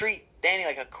treat Danny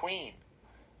like a queen.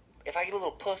 If I get a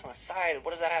little puss on the side, what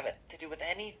does that have to do with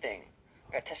anything?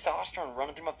 I got testosterone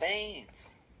running through my veins.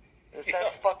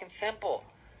 That's fucking simple.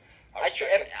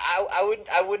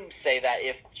 I wouldn't say that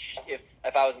if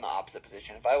I was in the opposite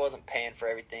position. If I wasn't paying for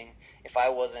everything, if I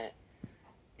wasn't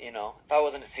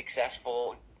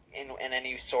successful in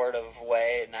any sort of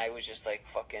way, and I was just like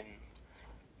fucking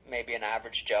maybe an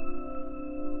average Joe.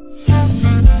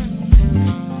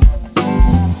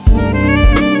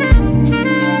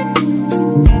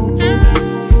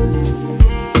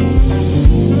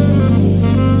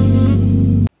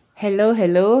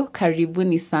 Hello,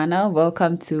 karibuni sana.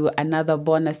 Welcome to another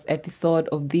bonus episode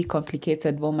of the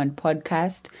Complicated Woman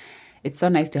podcast. It's so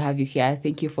nice to have you here.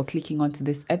 Thank you for clicking onto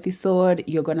this episode.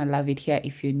 You're going to love it here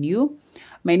if you're new.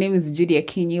 My name is Judy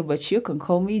Akinyi, but you can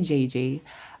call me JJ.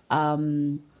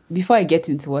 Before I get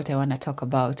into what I want to talk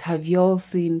about, have you all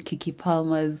seen Keke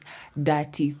Palmer's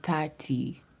Dirty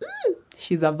 30?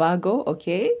 She's a Virgo,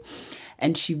 okay?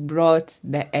 And she brought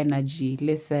the energy.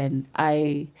 Listen,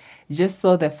 I just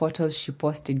saw the photos she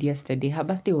posted yesterday. Her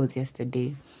birthday was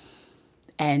yesterday.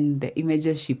 And the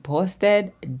images she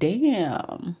posted,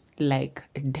 damn.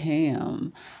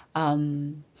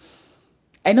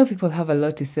 I know people have a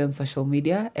lot to say on social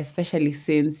media, especially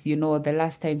since, the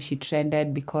last time she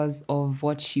trended because of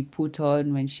what she put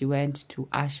on when she went to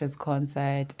Asha's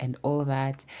concert and all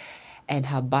that. And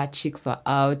her butt cheeks were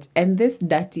out. And this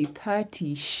Dirty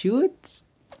 30 shoot,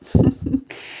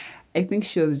 I think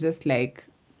she was just like,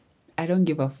 I don't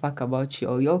give a fuck about you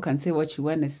all. Y'all can say what you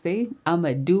want to say.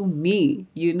 I'ma do me,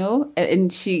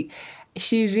 And she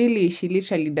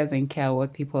literally doesn't care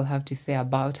what people have to say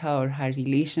about her or her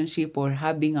relationship or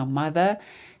her being a mother.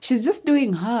 She's just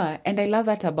doing her. And I love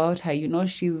that about her.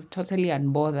 She's totally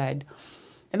unbothered.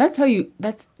 And that's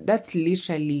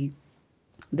literally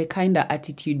the kind of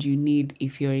attitude you need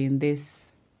if you're in this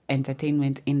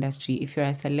entertainment industry. If you're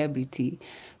a celebrity,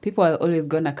 people are always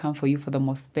gonna come for you for the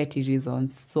most petty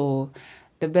reasons. So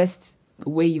the best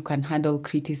way you can handle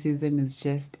criticism is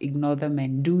just ignore them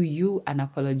and do you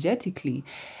unapologetically.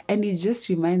 And it just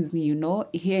reminds me,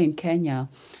 here in Kenya,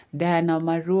 Diana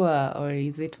Marua, or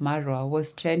is it Marua,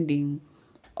 was trending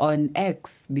on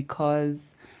X because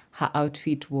her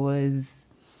outfit was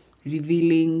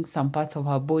revealing some parts of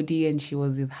her body and she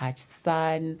was with her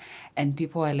son and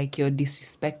people are like, you're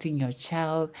disrespecting your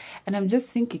child. And I'm just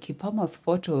thinking Keke Palmer's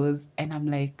photos and I'm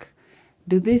like,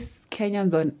 do these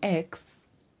Kenyans on X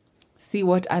see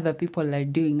what other people are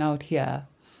doing out here?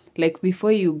 Like,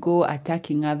 before you go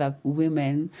attacking other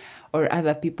women or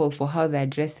other people for how they're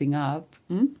dressing up,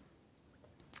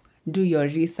 do your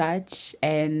research.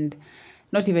 And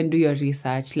not even do your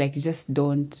research, like, just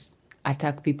don't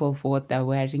attack people for what they're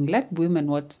wearing. Let women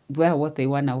wear what they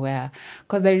want to wear.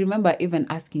 Because I remember even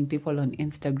asking people on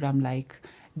Instagram, like,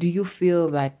 do you feel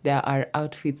that there are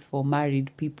outfits for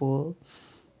married people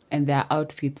and there are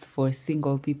outfits for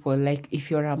single people? Like,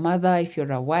 if you're a mother, if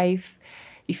you're a wife,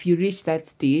 if you reach that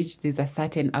stage, there's a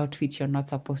certain outfit you're not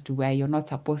supposed to wear. You're not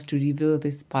supposed to reveal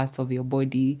these parts of your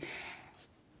body.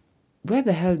 Where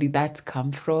the hell did that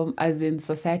come from? As in,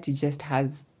 society just has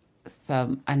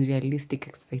some unrealistic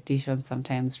expectations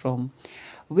sometimes from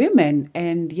women.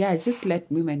 And yeah, just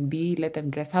let women be, let them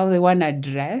dress how they want to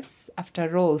dress.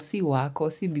 After all, si wako,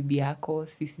 si bibi yako,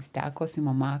 si sister yako, si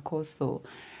mama yako. So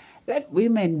let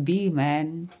women be,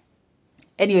 man.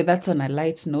 Anyway, that's on a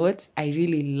light note. I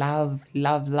really love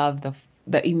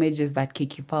the images that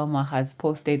Keke Palmer has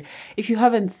posted. If you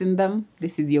haven't seen them,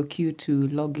 this is your cue to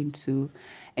log into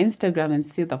Instagram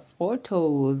and see the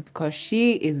photos because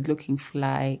she is looking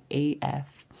fly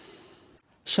AF.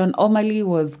 Sean O'Malley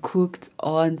was cooked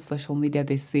on social media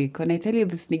this week. When I tell you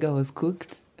this nigga was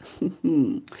cooked,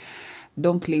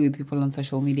 don't play with people on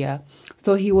social media.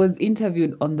 So he was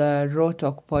interviewed on the Raw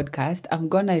Talk podcast. I'm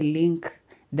going to link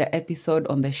the episode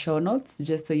on the show notes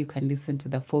just so you can listen to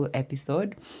the full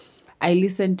episode. I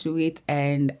listened to it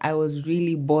and I was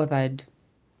really bothered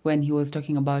when he was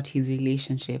talking about his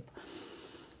relationship.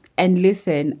 And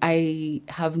listen, I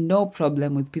have no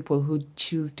problem with people who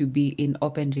choose to be in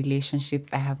open relationships.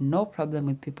 I have no problem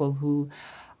with people who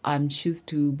choose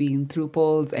to be in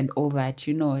throuples and all that,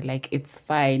 like, it's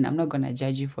fine. I'm not going to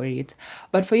judge you for it.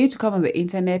 But for you to come on the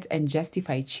internet and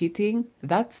justify cheating,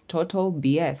 that's total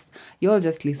BS. You'll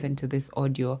just listen to this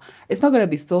audio. It's not going to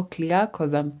be so clear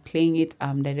because I'm playing it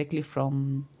directly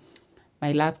from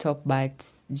my laptop, but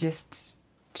just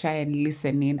try and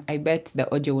listen in. I bet the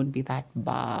audio won't be that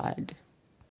bad.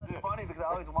 It's funny because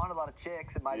I always wanted a lot of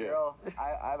chicks, and my girl,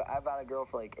 I've had a girl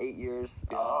for like 8 years.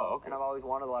 Okay. And I've always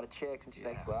wanted a lot of chicks, and she's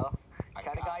like, well,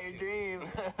 Kind of got your dream.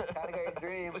 Kind of got your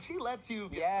dream. But she lets you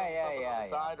get Yeah, some stuff on the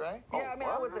side, right? Yeah, I mean,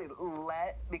 I would say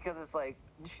let, because it's like,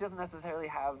 she doesn't necessarily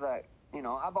have that, you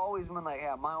know, I've always been like, hey,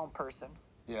 I'm my own person.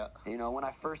 Yeah. You know, when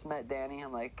I first met Danny,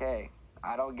 I'm like, hey,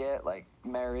 I don't get, like,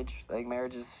 marriage. Like,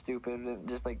 marriage is stupid, and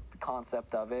just, like, the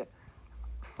concept of it.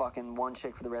 Fucking one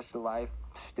chick for the rest of your life.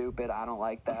 Stupid. I don't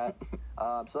like that.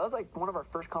 So that was, like, one of our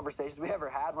first conversations we ever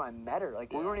had when I met her.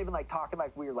 Like, we weren't even, like, talking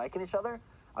like we were liking each other.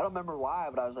 I don't remember why,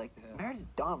 but I was like, marriage is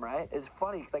dumb, right? It's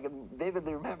funny, because I can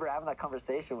vividly remember having that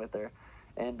conversation with her.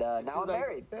 And now I'm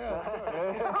married. That'll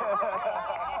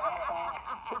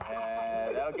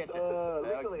get you.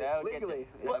 Legally.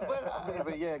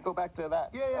 But yeah, go back to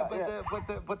that.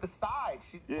 But the side.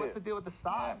 What's the deal with the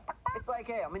side? It's like,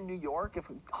 hey, I'm in New York. If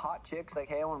hot chicks like,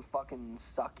 hey, I want to fucking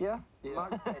suck you. I'm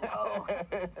not gonna say no.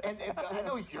 and I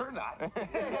know you're not.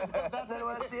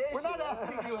 We're not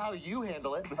asking you how you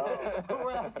handle it.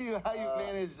 We're asking you how you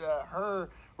manage her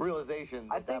realization.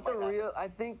 I think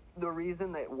the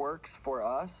reason that works for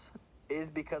us is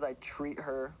because I treat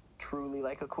her truly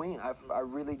like a queen. I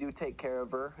really do take care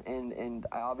of her, and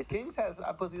I obviously Kings has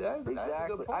a pussy. That's a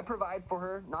good point. I provide for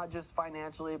her, not just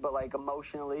financially, but like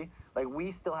emotionally. Like,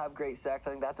 we still have great sex.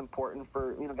 I think that's important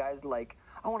for, you know, guys. Like,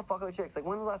 I want to fuck other chicks. Like,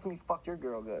 when was the last time you fucked your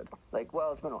girl good? Like,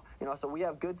 well, it's been, you know. So we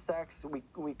have good sex.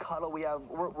 We cuddle.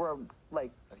 We're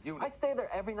like, I stay there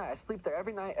every night. I sleep there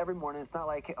every night, every morning. It's not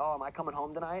like, oh, am I coming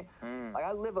home tonight? Like,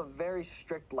 I live a very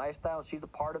strict lifestyle. She's a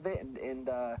part of it, and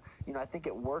you know, I think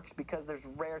it works because there's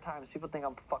rare times people think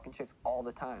I'm fucking chicks all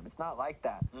the time. It's not like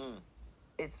that.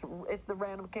 It's the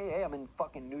random KA. I'm in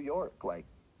fucking New York. Like,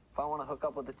 if I want to hook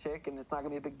up with a chick and it's not gonna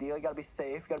be a big deal, you gotta be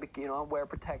safe. You gotta be, you know, wear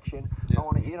protection. I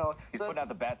want to, you know. He's putting out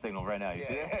the bat signal right now. You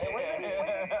see it?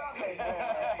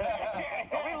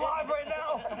 Are we live right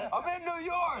now? I'm in New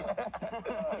York.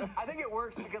 I think it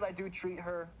works because I do treat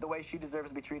her the way she deserves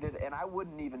to be treated, and I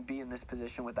wouldn't even be in this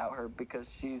position without her, because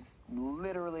she's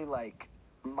literally like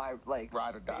my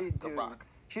ride or die, the rock.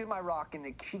 She's my rock,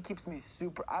 and she keeps me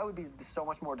super. I would be so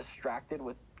much more distracted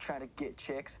with trying to get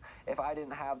chicks if I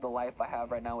didn't have the life I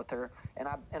have right now with her. And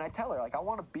I tell her, like, I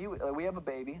want to be with. We have a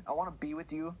baby. I want to be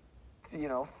with you. You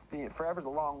know, forever's a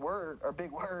long word or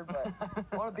big word, but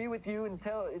I want to be with you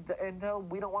until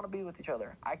we don't want to be with each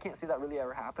other. I can't see that really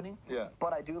ever happening. Yeah.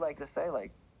 But I do like to say,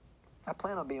 like, I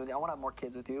plan on being with you. I want to have more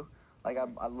kids with you. Like,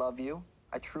 I love you.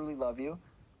 I truly love you.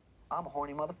 I'm a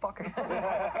horny motherfucker.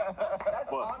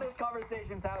 That's honest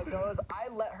conversations, how it goes. I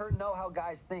let her know how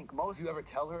guys think. You ever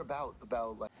tell her about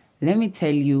like? Let me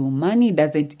tell you, money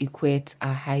doesn't equate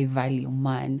a high value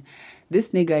man. This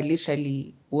nigga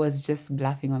literally was just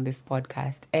bluffing on this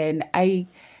podcast, and I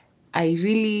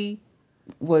really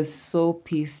was so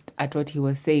pissed at what he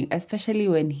was saying, especially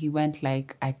when he went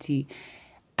like, Ati,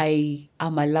 I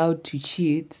am allowed to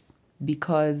cheat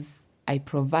because I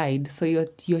provide. So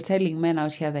you're telling men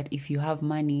out here that if you have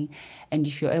money and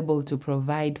if you're able to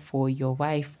provide for your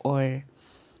wife or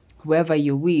whoever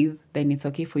you're with, then it's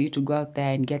okay for you to go out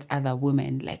there and get other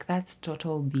women. Like, that's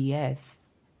total BS.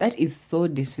 That is so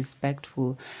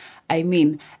disrespectful. I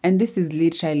mean, and this is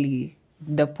literally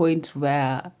the point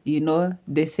where, you know,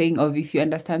 the saying of, if you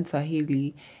understand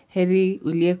Swahili, heri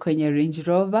ulie kwenye Range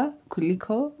Rover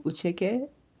kuliko ucheke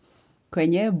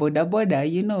kwenye boda boda.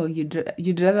 You know,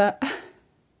 you'd rather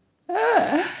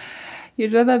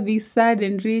you'd rather be sad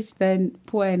and rich than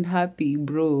poor and happy,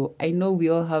 bro. I know we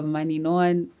all have money. No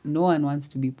one wants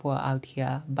to be poor out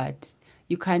here, but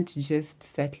you can't just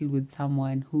settle with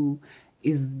someone who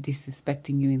is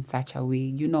disrespecting you in such a way,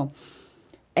 you know.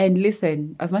 And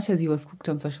listen, as much as he was cooked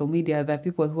on social media, there are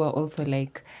people who are also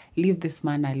like, leave this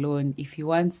man alone. If he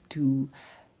wants to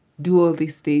do all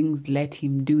these things, let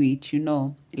him do it, you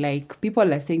know. Like,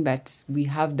 people are saying that we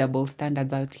have double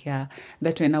standards out here,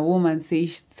 that when a woman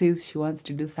says she wants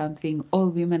to do something, all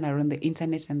women are on the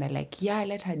internet and they're like, yeah,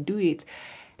 let her do it.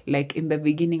 Like in the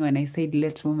beginning when I said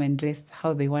let women dress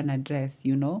how they want to dress,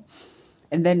 you know.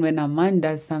 And then when a man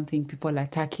does something, people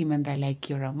attack him and they're like,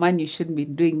 you're a man, you shouldn't be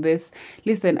doing this.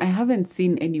 Listen, I haven't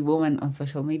seen any woman on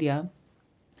social media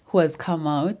who has come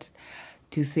out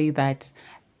to say that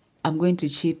I'm going to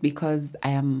cheat because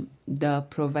I am the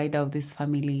provider of this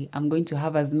family. I'm going to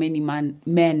have as many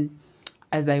men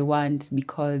as I want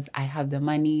because I have the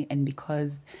money and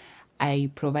because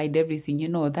I provide everything. You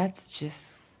know, that's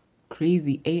just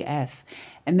crazy AF.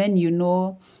 And then, you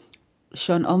know,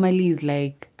 Sean O'Malley is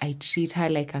like, I treat her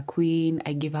like a queen.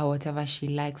 I give her whatever she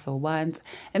likes or wants.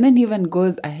 And then he even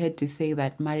goes ahead to say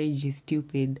that marriage is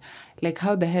stupid. Like,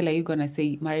 how the hell are you going to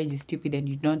say marriage is stupid and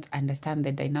you don't understand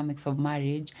the dynamics of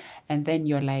marriage? And then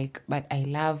you're like, but I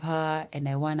love her and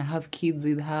I want to have kids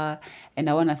with her and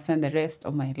I want to spend the rest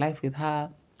of my life with her.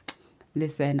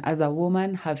 listen, as a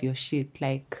woman, have your shit.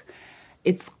 Like,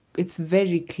 it's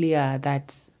very clear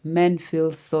that men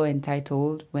feel so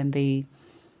entitled when they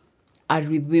are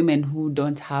with women who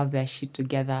don't have their shit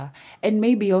together. And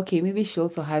maybe, okay, maybe she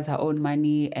also has her own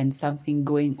money and something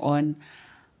going on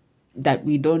that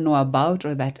we don't know about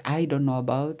or that I don't know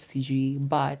about, CG,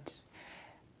 but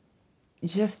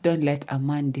just don't let a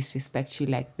man disrespect you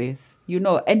like this.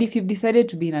 And if you've decided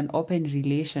to be in an open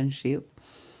relationship,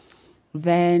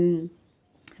 then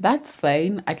that's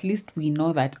fine. At least we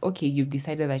know that, okay, you've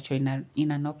decided that you're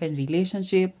in an open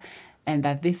relationship and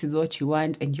that this is what you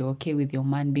want and you're okay with your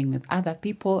man being with other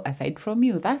people aside from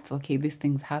you. That's okay. These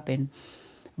things happen.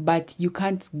 But you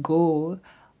can't go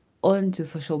onto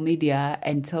social media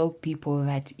and tell people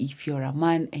that if you're a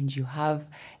man and you have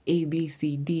A, B,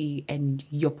 C, D and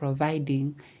you're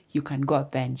providing, you can go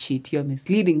out there and cheat. You're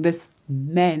misleading these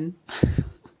men.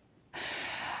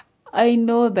 I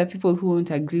know that people who won't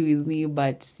agree with me,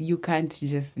 but you can't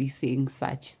just be saying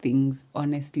such things,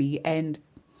 honestly. And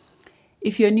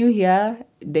if you're new here,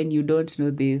 then you don't know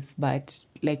this, but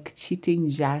like cheating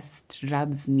just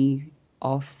rubs me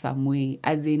off some way.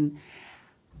 As in,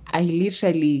 I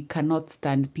literally cannot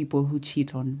stand people who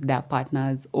cheat on their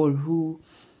partners or who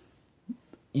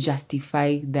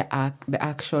justify the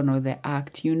action or the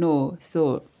act,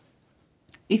 So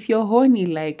if you're horny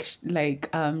like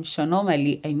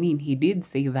Shonomali, I mean, he did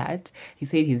say that. He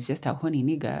said he's just a horny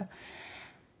nigga.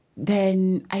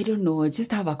 Then, I don't know,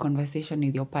 just have a conversation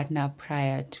with your partner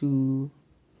prior to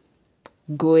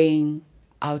going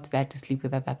out there to sleep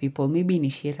with other people. Maybe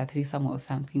initiate a threesome or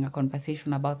something, a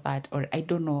conversation about that, or I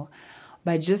don't know.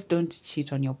 But just don't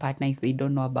cheat on your partner if they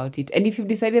don't know about it. And if you've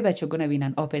decided that you're going to be in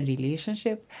an open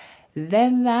relationship,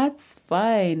 then that's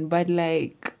fine. But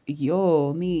like,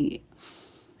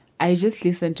 I just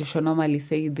listened to Shonomali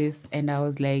say this and I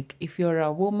was like, if you're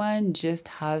a woman, just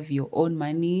have your own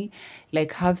money,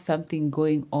 like have something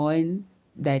going on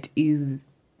that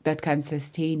can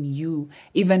sustain you.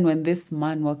 Even when this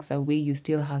man walks away, you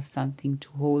still have something to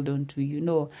hold on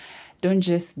to, Don't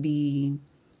just be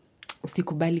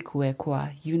usikubali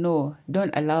kuwekwa,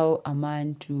 Don't allow a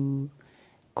man to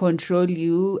control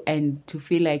you and to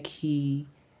feel like he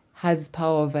has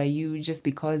power over you just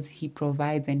because he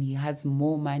provides and he has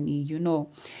more money,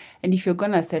 And if you're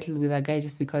going to settle with a guy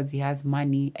just because he has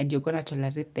money and you're going to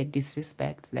tolerate the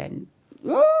disrespect, then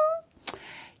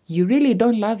you really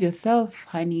don't love yourself,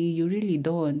 honey. You really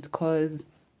don't. Because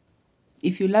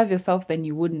if you love yourself, then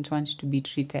you wouldn't want to be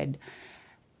treated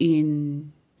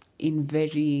in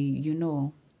very,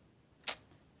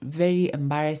 very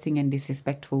embarrassing and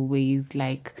disrespectful ways.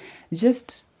 Like,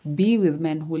 just be with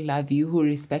men who love you, who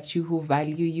respect you, who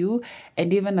value you.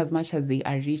 And even as much as they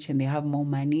are rich and they have more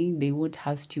money, they won't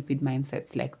have stupid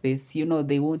mindsets like this.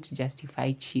 They won't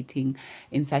justify cheating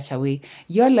in such a way.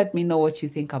 Y'all let me know what you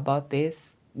think about this.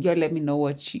 Y'all let me know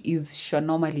what is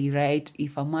normally right.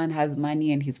 If a man has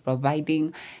money and he's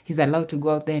providing, he's allowed to go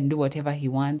out there and do whatever he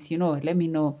wants. Let me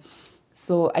know.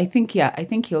 So I think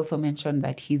he also mentioned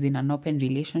that he's in an open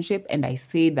relationship. And I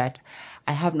say that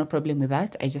I have no problem with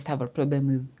that. I just have a problem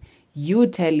with you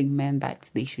telling men that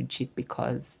they should cheat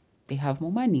because they have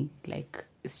more money. Like,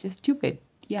 it's just stupid.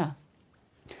 Yeah.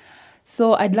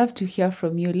 So I'd love to hear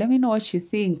from you. Let me know what you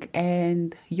think.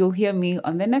 And you'll hear me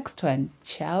on the next one.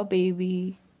 Ciao,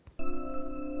 baby.